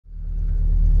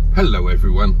Hello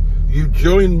everyone, you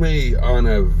join me on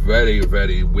a very,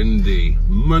 very windy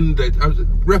Monday.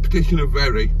 Repetition of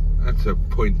very, that's a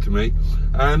point to me.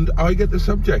 And I get the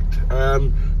subject.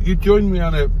 You join me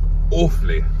on a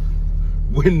awfully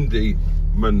windy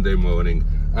Monday morning,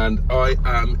 and I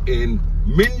am in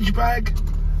Mingebag,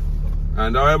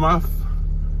 and I am off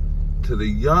to the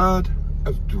Yard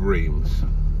of Dreams.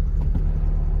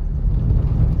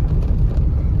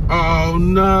 Oh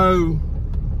no!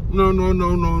 No, no,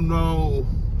 no, no, no.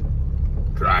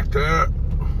 Tractor.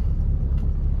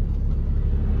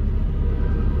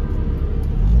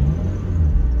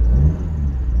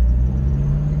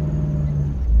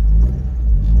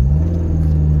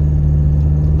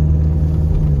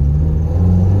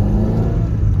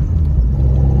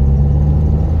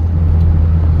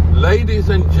 Ladies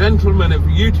and gentlemen of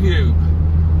YouTube,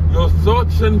 your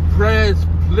thoughts and prayers,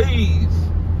 please,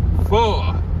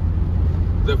 for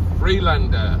the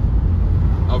Freelander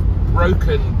of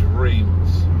broken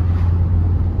dreams.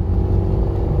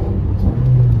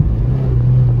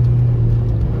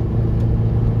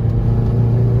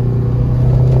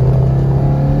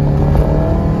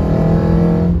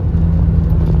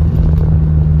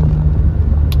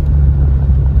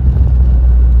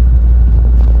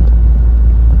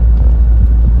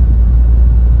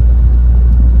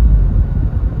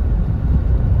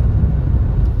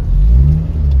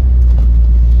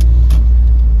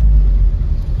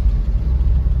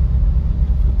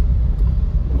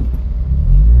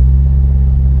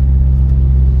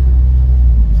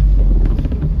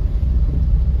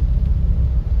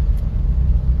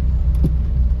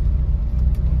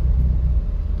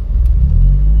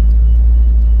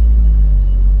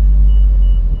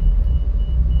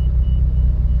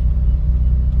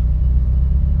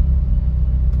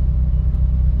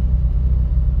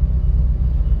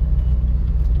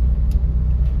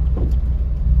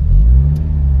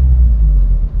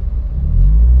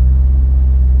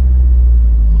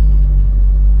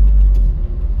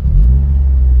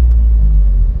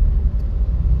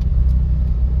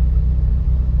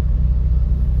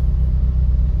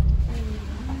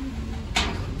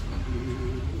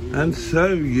 And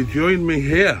so you join me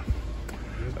here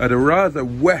at a rather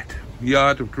wet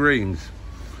Yard of Dreams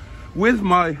with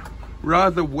my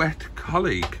rather wet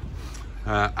colleague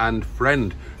and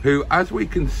friend, who, as we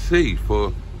can see,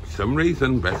 for some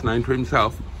reason best known to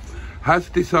himself, has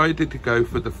decided to go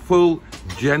for the full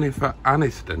Jennifer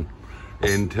Aniston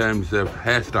in terms of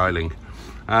hairstyling.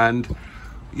 And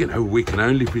you know, we can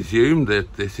only presume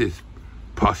that this is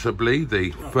possibly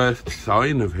the first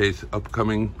sign of his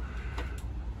upcoming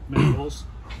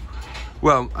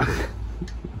well,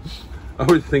 I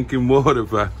was thinking more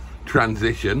of a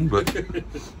transition, but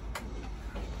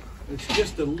it's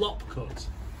just a lop cut,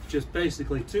 just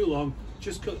basically too long.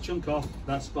 Just cut a chunk off,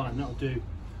 that's fine, that'll do.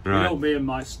 Right. You know me and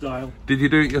my style. Did you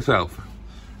do it yourself?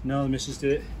 No, the missus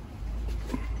did it.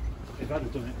 If I'd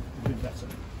have done it, it'd been better.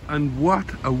 And what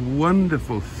a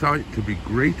wonderful sight to be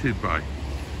greeted by.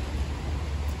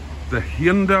 The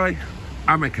Hyundai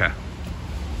Amica.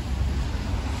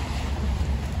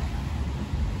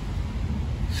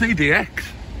 CDX,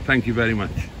 thank you very much.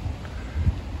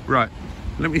 Right,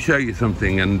 let me show you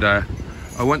something, and I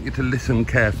want you to listen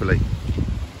carefully.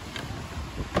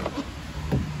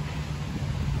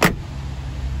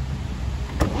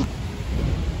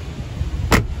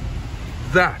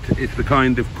 That is the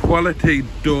kind of quality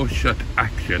door shut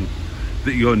action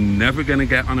that you're never going to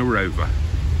get on a Rover.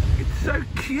 It's so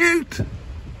cute.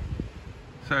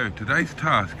 So today's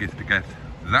task is to get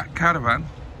that caravan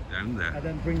down there And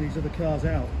then bring these other cars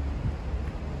out.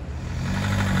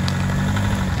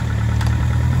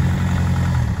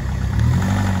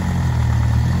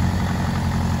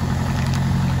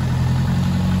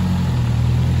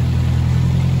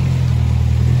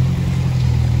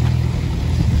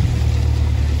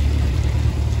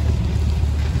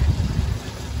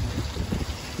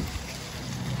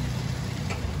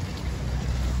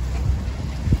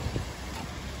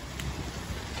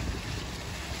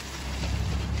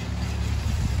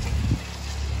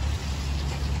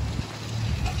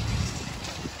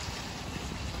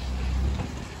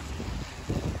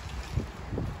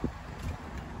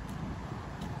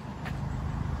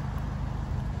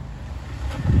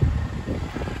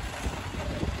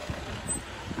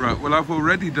 Right, well, I've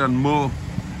already done more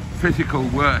physical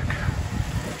work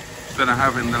than I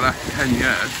have in the last 10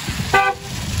 years.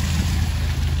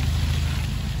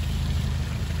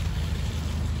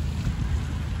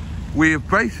 We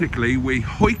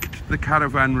hoiked the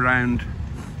caravan round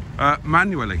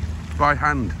manually, by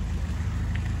hand.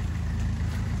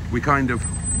 We kind of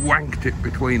wanked it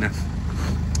between us.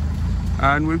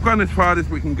 And we've gone as far as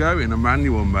we can go in a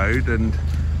manual mode, and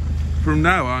from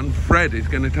now on Fred is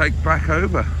going to take back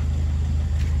over.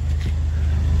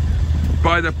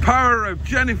 By the power of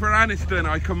Jennifer Aniston,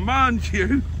 I command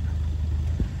you.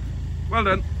 Well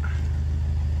done.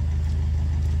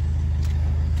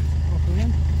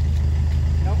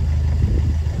 Nope.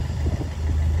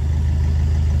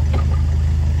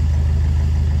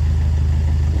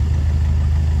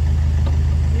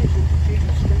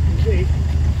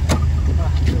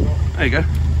 There you go.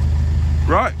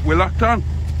 Right, we're locked on.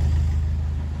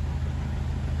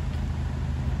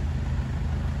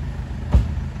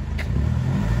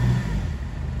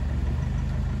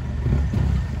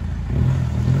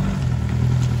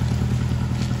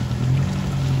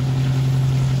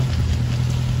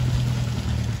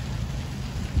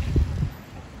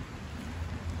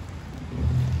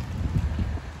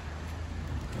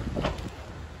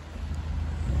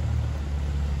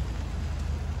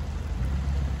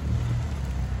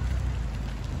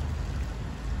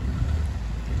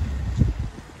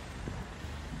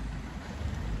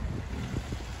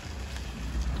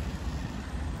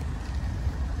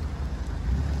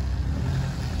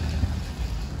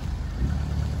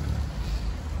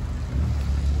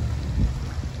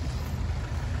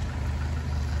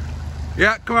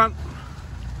 Yeah, come on.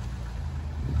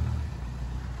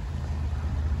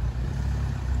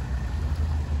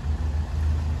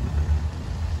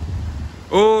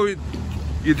 Oh,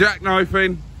 you're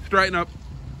jackknifing. Straighten up.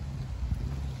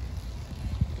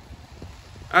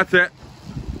 That's it.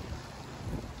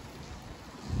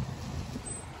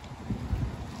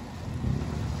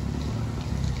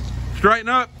 Straighten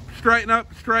up, straighten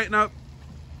up, straighten up.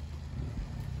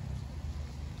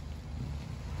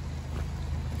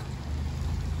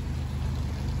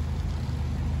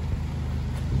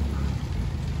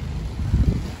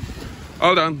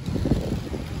 Hold on.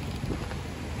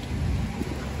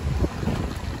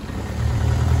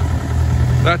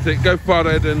 That's it, go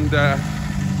forward and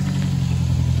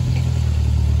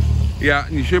yeah,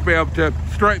 and you should be able to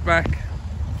straight back.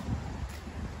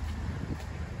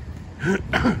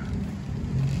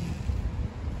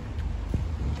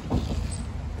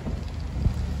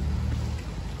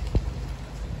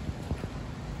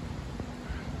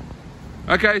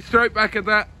 Okay, straight back at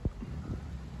that.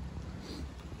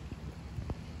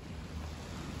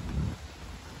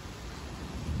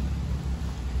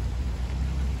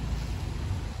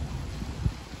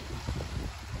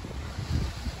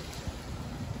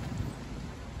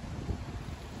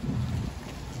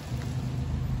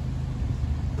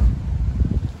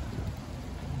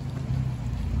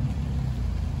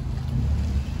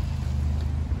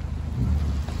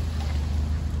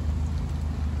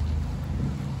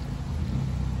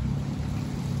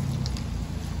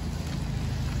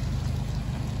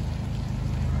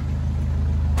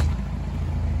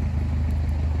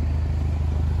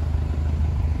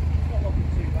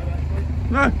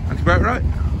 No, that's about right.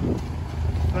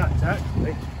 Fact,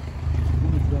 actually,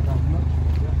 we can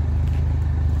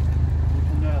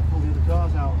pull the other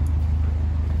cars out.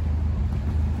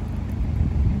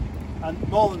 And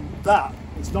more than that,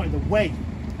 it's not in the way.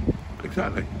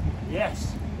 Exactly.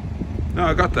 Yes. No,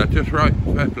 I got that just right.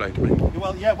 Fair play to me.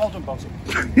 Well, yeah, well done, Boaty.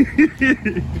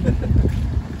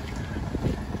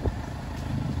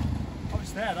 Oh,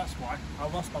 it's there, that's why. I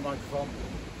lost my microphone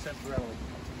temporarily.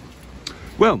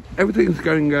 Well, everything's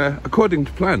going according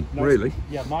to plan, No, really.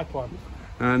 Yeah, my plan.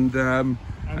 And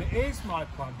it is my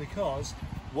plan because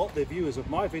what the viewers of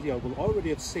my video will already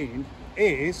have seen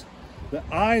is that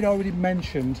I'd already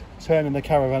mentioned turning the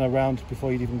caravan around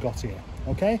before you'd even got here.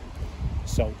 Okay?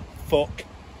 So, fuck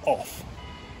off.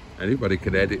 anybody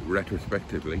can edit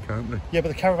retrospectively, can't they? Yeah, but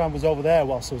the caravan was over there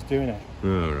whilst I was doing it.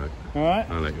 All right. All right?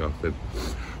 I'll let you off then.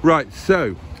 Right,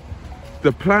 so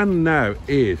the plan now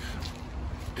is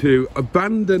to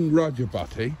abandon Roger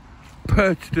Boaty,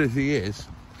 perched as he is,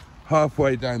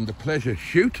 halfway down the pleasure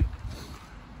chute.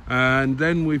 And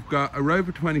then we've got a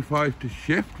Rover 25 to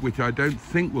shift, which I don't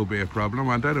think will be a problem.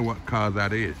 I don't know what car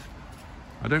that is.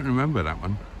 I don't remember that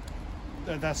one.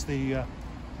 That's the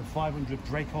 500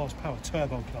 brake horsepower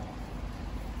turbo car.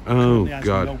 Oh, it has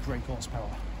God. no brake horsepower.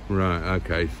 Right,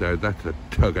 okay, so that's a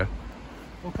tugger.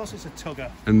 Well, of course it's a tugger.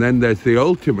 And then there's the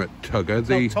ultimate tugger.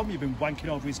 Tell Tom you've been wanking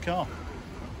over his car.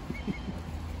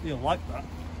 You'll like that.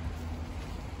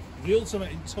 The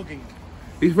ultimate in tugging.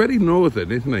 He's very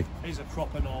northern, isn't he? He's a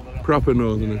proper northerner. Proper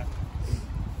northerner. Yeah.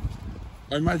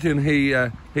 I imagine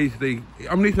he's the...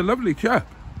 I mean, he's a lovely chap.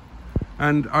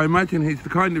 And I imagine he's the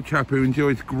kind of chap who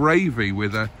enjoys gravy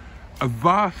with a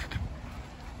vast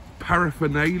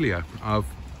paraphernalia of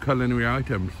culinary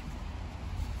items.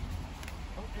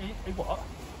 What?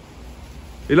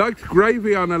 He likes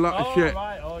gravy on a lot of shit.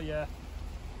 Right. Oh, yeah.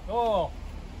 Oh.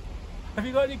 Have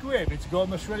you got any gravy to go on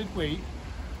the shredded wheat?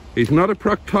 He's not a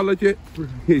proctologist.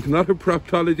 He's not a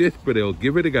proctologist, but he'll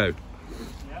give it a go.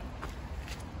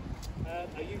 Yeah.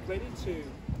 Are you ready to...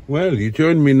 Well, you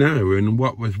join me now in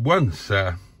what was once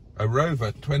a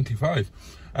Rover 25.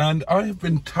 And I have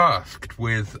been tasked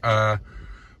with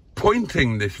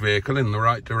pointing this vehicle in the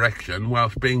right direction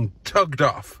whilst being tugged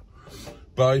off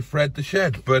by Fred the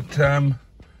Shed. But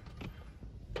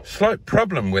slight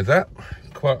problem with that,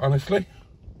 quite honestly.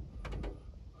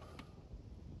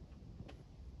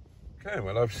 Okay,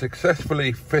 well, I've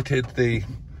successfully fitted the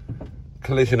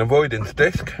collision avoidance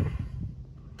disc.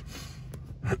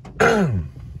 I'm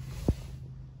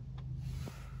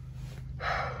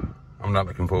not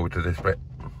looking forward to this bit.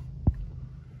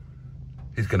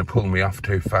 He's going to pull me off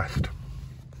too fast.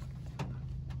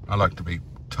 I like to be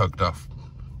tugged off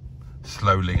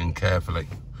slowly and carefully.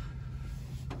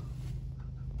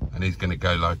 And he's going to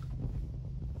go like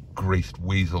greased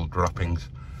weasel droppings.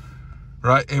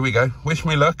 Right, here we go. Wish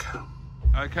me luck.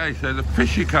 Okay, so the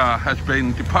fishy car has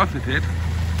been deposited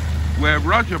where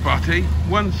Roger Boaty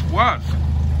once was.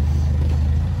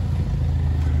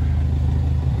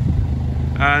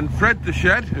 And Fred the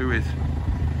Shed, who is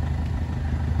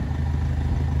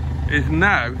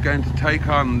now going to take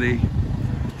on the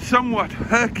somewhat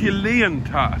Herculean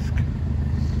task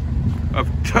of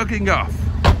tugging off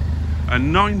a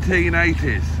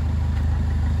 1980s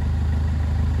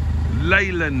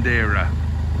Leyland era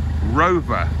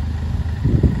Rover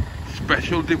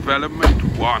Special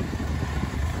Development 1.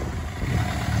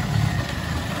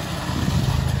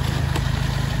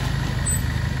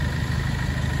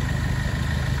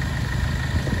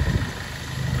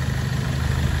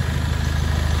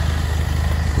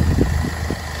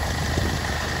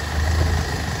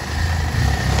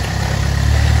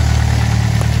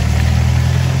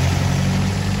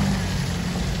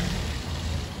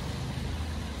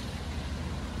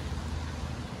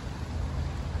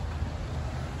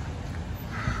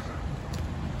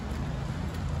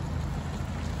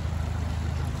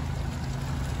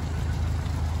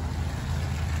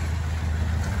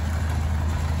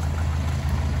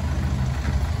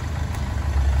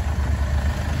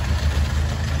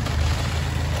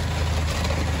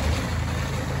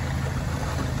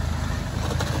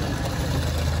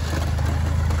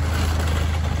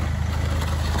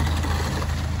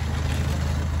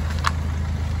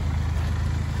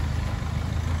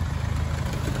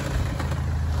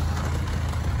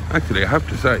 Actually, I have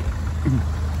to say,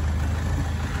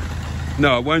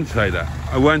 no, I won't say that.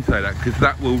 I won't say that because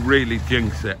that will really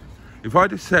jinx it. If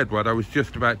I'd have said what I was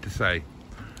just about to say,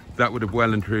 that would have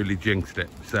well and truly jinxed it.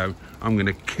 So I'm going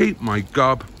to keep my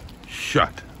gob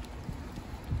shut.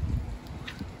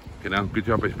 You know, good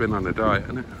job it's been on a diet,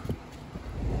 isn't it?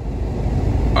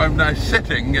 I'm now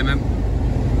sitting in an...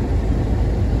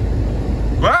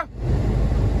 What?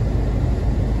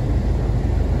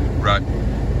 Right,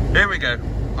 here we go.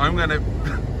 I'm gonna...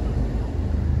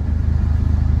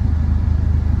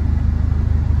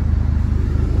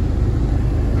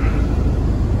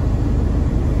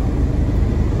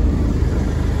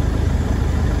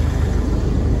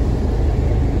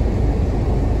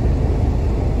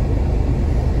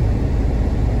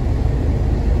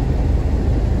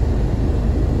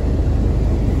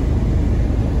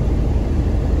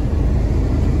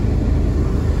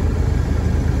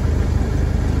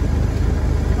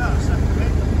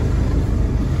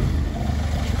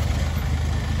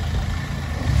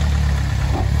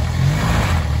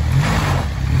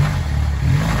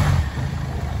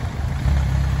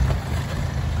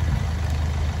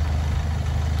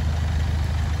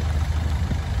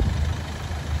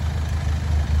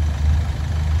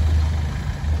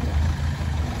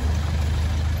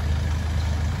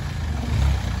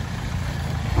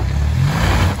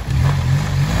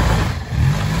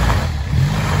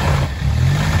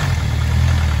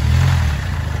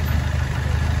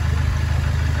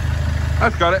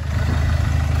 That's got it.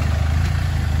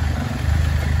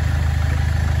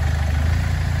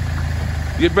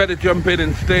 You'd better jump in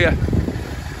and steer.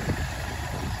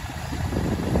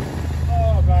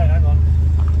 Oh, right, hang on.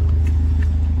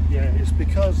 Yeah, it's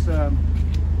because... No,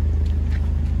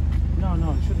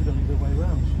 it should have done it the other way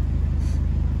around.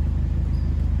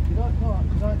 Did I? No,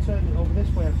 because I turned it over this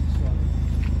way after the slide.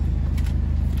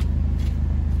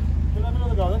 Can I have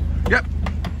another go then? Yep.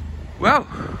 Well,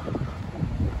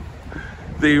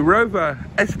 the Rover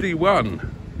SD1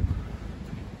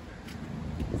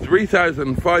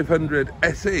 3500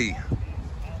 SE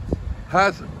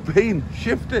has been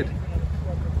shifted.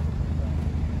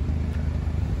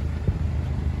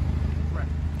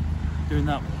 Doing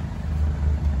that one.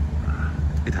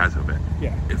 it has a bit.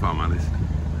 Yeah. If I'm honest.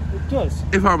 It does.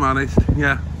 If I'm honest,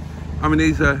 yeah. I mean,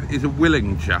 he's a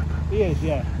willing chap. He is,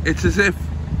 yeah. It's as if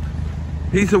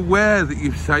he's aware that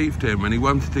you've saved him and he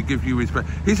wants to give you his best.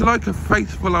 He's like a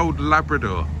faithful old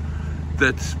Labrador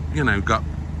that's, you know, got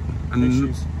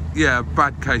Issues. Yeah, a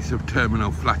bad case of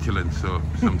terminal flatulence or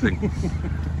something.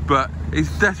 But he's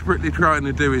desperately trying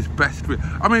to do his best with.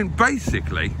 I mean,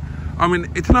 basically,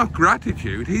 it's not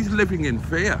gratitude. He's living in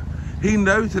fear. He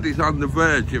knows that he's on the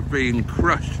verge of being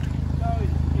crushed. No,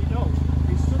 he knows.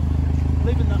 He's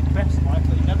living that best life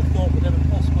that he never thought would ever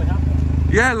possibly happen.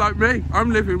 Yeah, like me.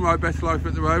 I'm living my best life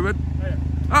at the moment. Yeah.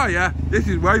 Oh yeah, this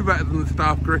is way better than the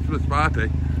staff Christmas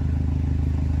party.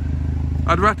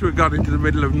 I'd have had to have gone into the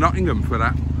middle of Nottingham for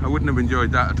that. I wouldn't have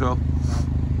enjoyed that at all.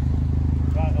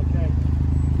 Right, okay.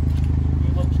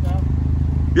 Do lunch now?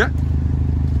 Yeah.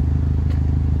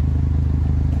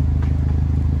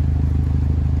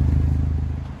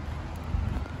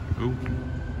 Ooh.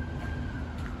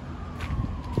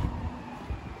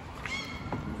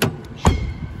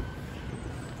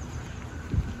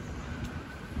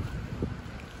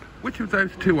 Which of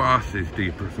those two arses do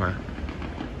you prefer?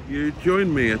 You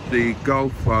join me at the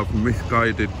Gulf of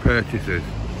misguided purchases.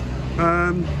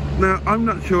 Now, I'm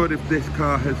not sure if this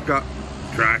car has got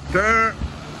tractor.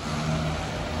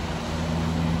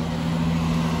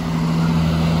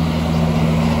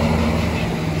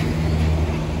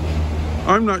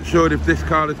 I'm not sure if this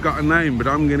car has got a name, but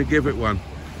I'm going to give it one.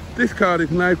 This car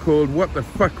is now called What the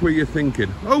Fuck Were You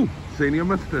Thinking? Oh, Senior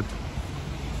Mustard.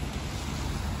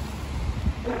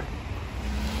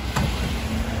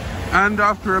 And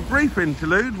after a brief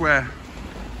interlude where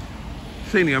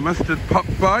Senior Mustard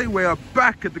popped by, we are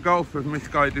back at the Gulf of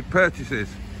misguided purchases.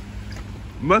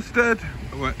 Mustard,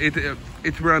 well,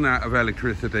 it's run out of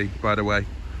electricity, by the way.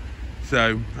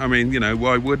 So, I mean, you know,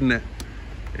 why wouldn't it?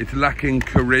 It's lacking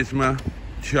charisma,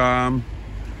 charm,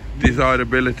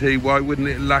 desirability. Why wouldn't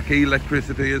it lack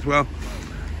electricity as well?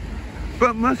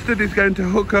 But Mustard is going to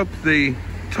hook up the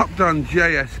Top-Don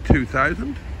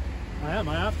JS2000. I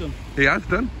have done. He has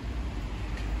done.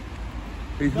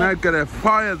 He's now going to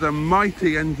fire the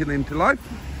mighty engine into life.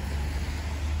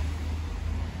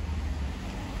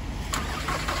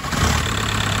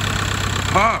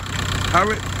 Hark, how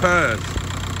it purrs.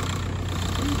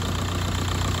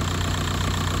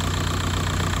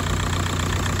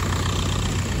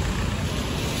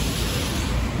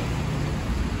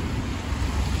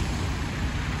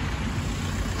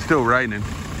 Still raining.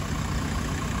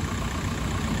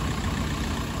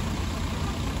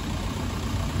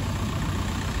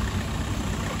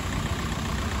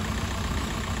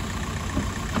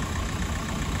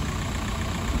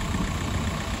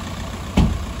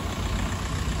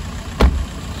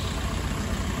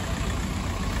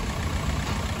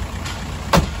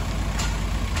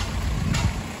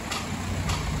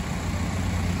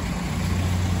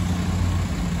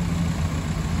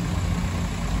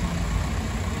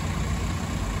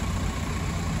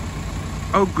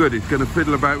 Oh good, he's going to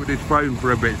fiddle about with his phone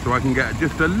for a bit so I can get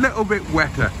just a little bit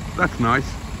wetter. That's nice.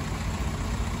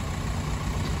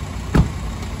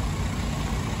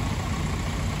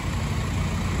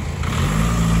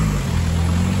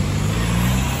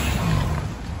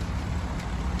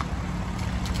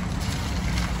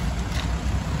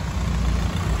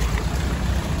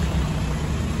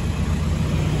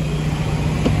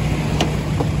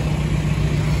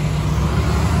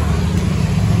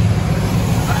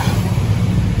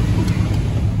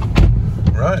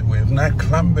 Right, we've now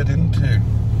clambered into...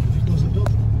 If it does, it does.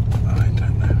 I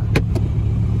don't know.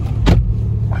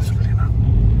 Possibly not.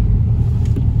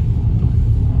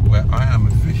 Where I am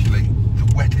officially the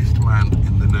wettest man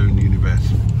in the known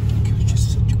universe. It was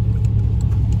just such a whip.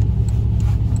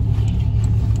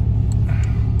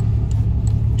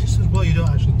 Just as well you don't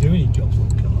actually do any jobs on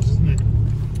cars, isn't it?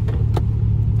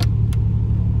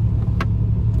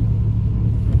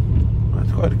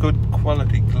 That's quite a good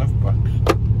quality glove box.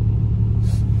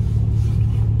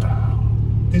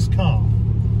 This car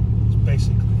is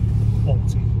basically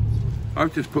quality.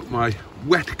 I've just put my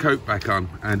wet coat back on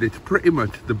and it's pretty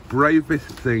much the bravest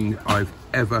thing I've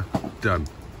ever done.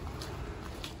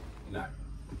 No,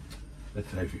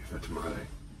 let's save you for tomorrow.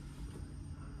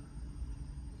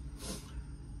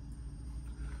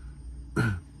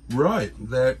 Right,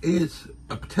 there is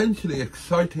a potentially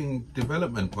exciting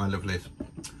development, my lovelies.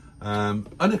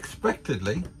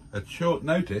 Unexpectedly, at short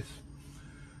notice,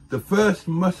 the first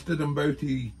Mustard and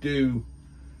Boaty do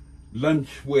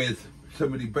lunch with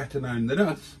somebody better known than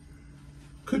us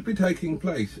could be taking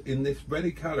place in this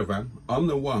very caravan on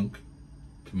the Wonk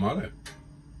tomorrow.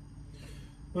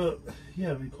 Well,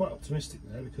 yeah, we're quite optimistic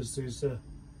there because there's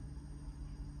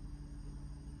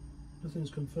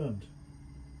Nothing's confirmed.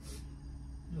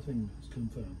 Nothing is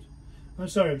confirmed. I'm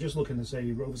sorry, I'm just looking to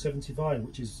say Rover 75,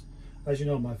 which is, as you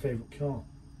know, my favourite car.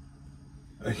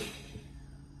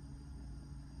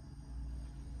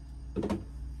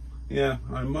 Yeah,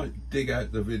 I might dig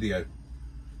out the video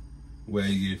where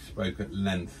you spoke at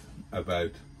length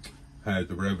about how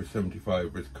the Rover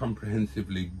 75 was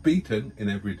comprehensively beaten in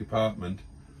every department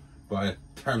by a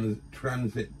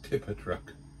transit tipper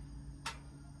truck.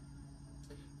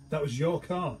 That was your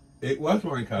car? It was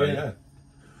my car, yeah.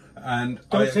 And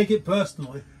don't take it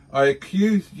personally. I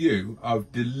accused you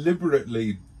of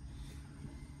deliberately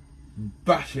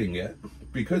bashing it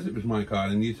because it was my car,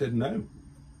 and you said no.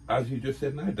 As you just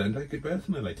said, no, don't take it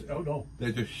personally. Oh no.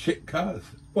 They're just shit cars.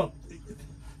 Well,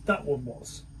 that one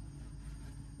was.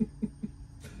 It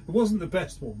wasn't the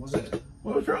best one, was it?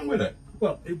 What was wrong with it?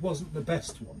 Well, it wasn't the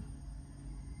best one.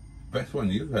 Best one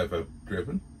you've ever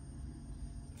driven.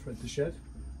 Fred the Shed.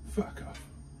 Fuck off.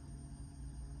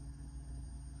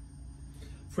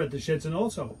 Fred the Shed's an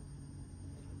auto.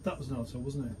 That was an auto,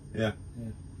 wasn't it? Yeah.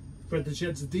 Yeah. Fred the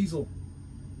Shed's a diesel.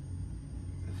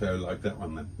 So like that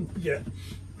one then. Yeah.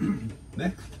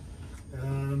 Next.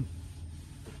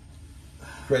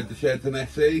 Fred the Shed's an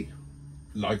SE.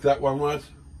 Like that one was.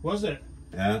 Was it?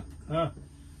 Yeah.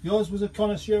 Yours was a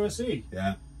Connoisseur SE?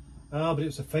 Yeah. But it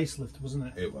was a facelift, wasn't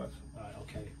it? It was. Right,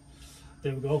 okay.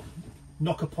 There we go.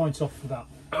 Knock a point off for that.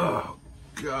 Oh,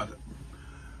 God.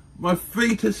 My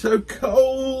feet are so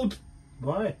cold.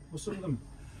 Why? What's up with them?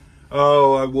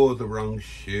 Oh, I wore the wrong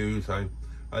shoes. I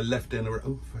left in a...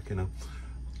 Oh, fucking hell.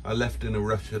 I left in a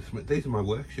rush of... These are my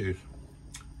work shoes.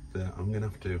 So I'm going to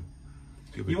have to...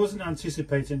 You wasn't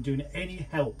anticipating doing any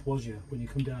help, was you, when you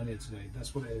come down here today?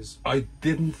 That's what it is. I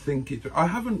didn't think it... I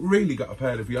haven't really got a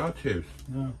pair of yard shoes,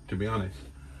 no, to be honest.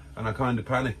 And I kind of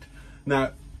panicked.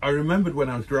 Now, I remembered when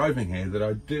I was driving here that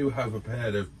I do have a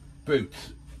pair of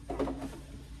boots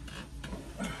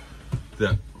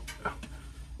that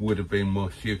would have been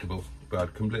more suitable, but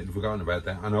I'd completely forgotten about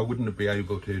that, and I wouldn't have been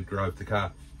able to drive the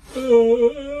car.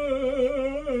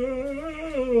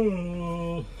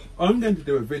 I'm going to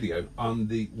do a video on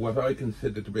the what I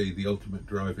consider to be the ultimate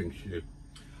driving shoe.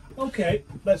 Okay,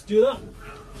 let's do that.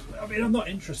 I mean, I'm not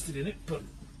interested in it, but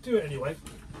do it anyway.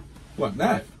 What,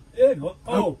 now? Yeah, what?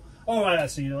 Oh, all right, I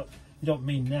see. You don't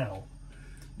mean now.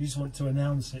 You just want to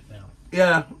announce it now.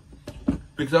 Yeah,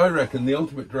 because I reckon the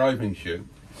ultimate driving shoe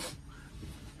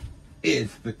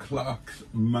is the Clark's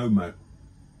Momo.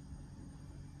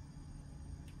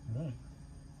 Right.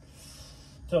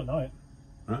 Don't know it.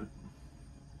 Right.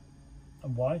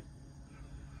 And why?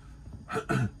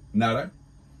 Narrow.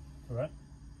 Right.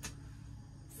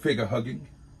 Figure hugging.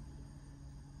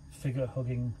 Figure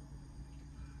hugging.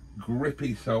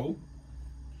 Grippy sole.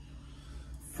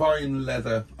 Fine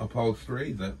leather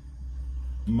upholstery that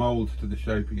moulds to the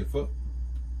shape of your foot.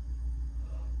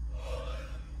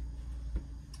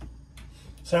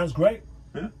 Sounds great.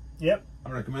 Yeah. Yep.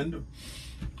 I recommend them.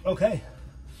 Okay.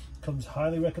 Comes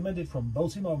highly recommended from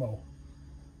Boaty Momo.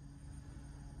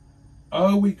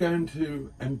 Are we going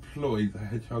to employ the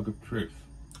Hedgehog of Truth?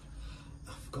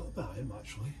 I forgot about him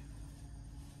actually.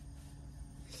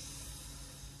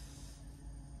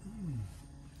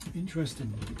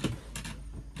 Interesting.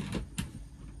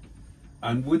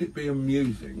 And would it be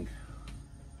amusing?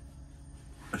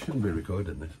 I shouldn't be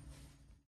recording this.